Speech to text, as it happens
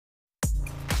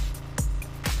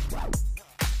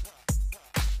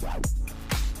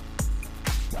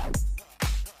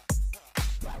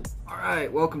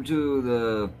Alright, welcome to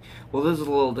the, well, this is a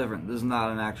little different. This is not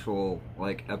an actual,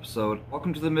 episode.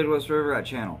 Welcome to the Midwest River Rat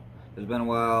channel. It's been a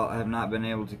while. I have not been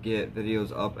able to get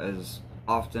videos up as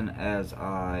often as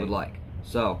I would like.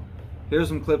 So, here's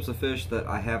some clips of fish that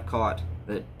I have caught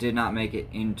that did not make it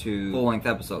into full-length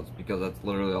episodes, because that's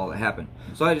literally all that happened.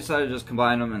 So I decided to just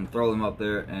combine them and throw them up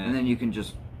there, and then you can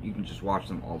just watch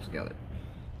them all together.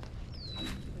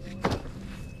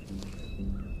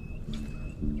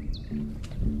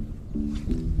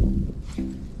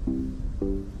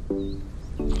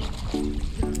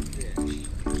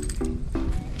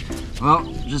 Well,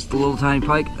 just a little tiny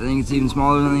pike. I think it's even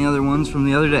smaller than the other ones from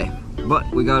the other day. But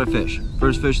we got a fish.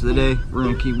 First fish of the day. We're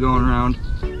gonna keep going around.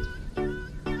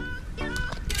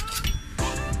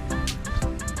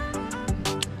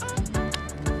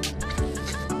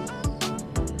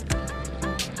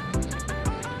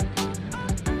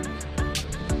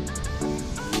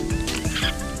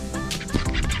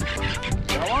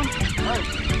 Got one? Nice.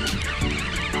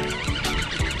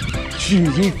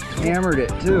 Jeez, he hammered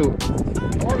it too.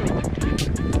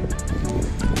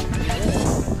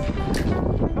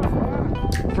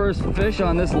 First fish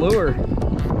on this lure.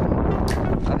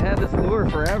 I've had this lure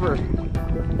forever.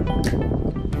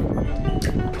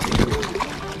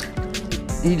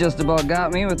 He just about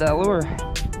got me with that lure.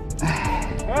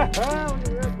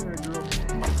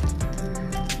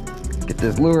 Get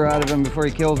this lure out of him before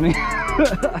he kills me.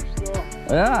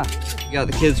 Yeah. We got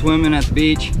the kids swimming at the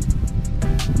beach.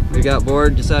 We got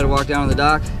bored, decided to walk down to the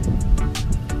dock.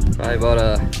 Probably about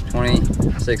a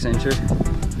 26 incher.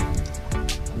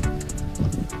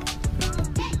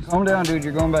 Calm down, dude,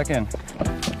 you're going back in.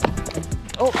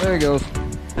 Oh, there he goes.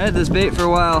 I had this bait for a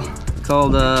while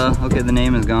called, okay, the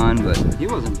name is gone, but he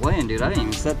wasn't playing, dude. I didn't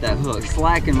even set that hook.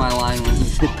 Slacking my line when he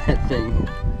hit that thing.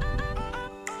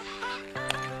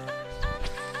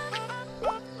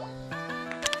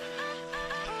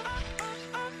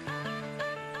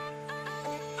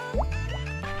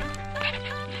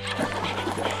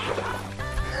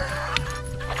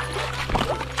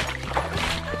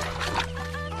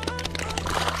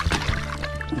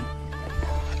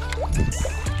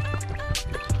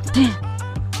 Damn.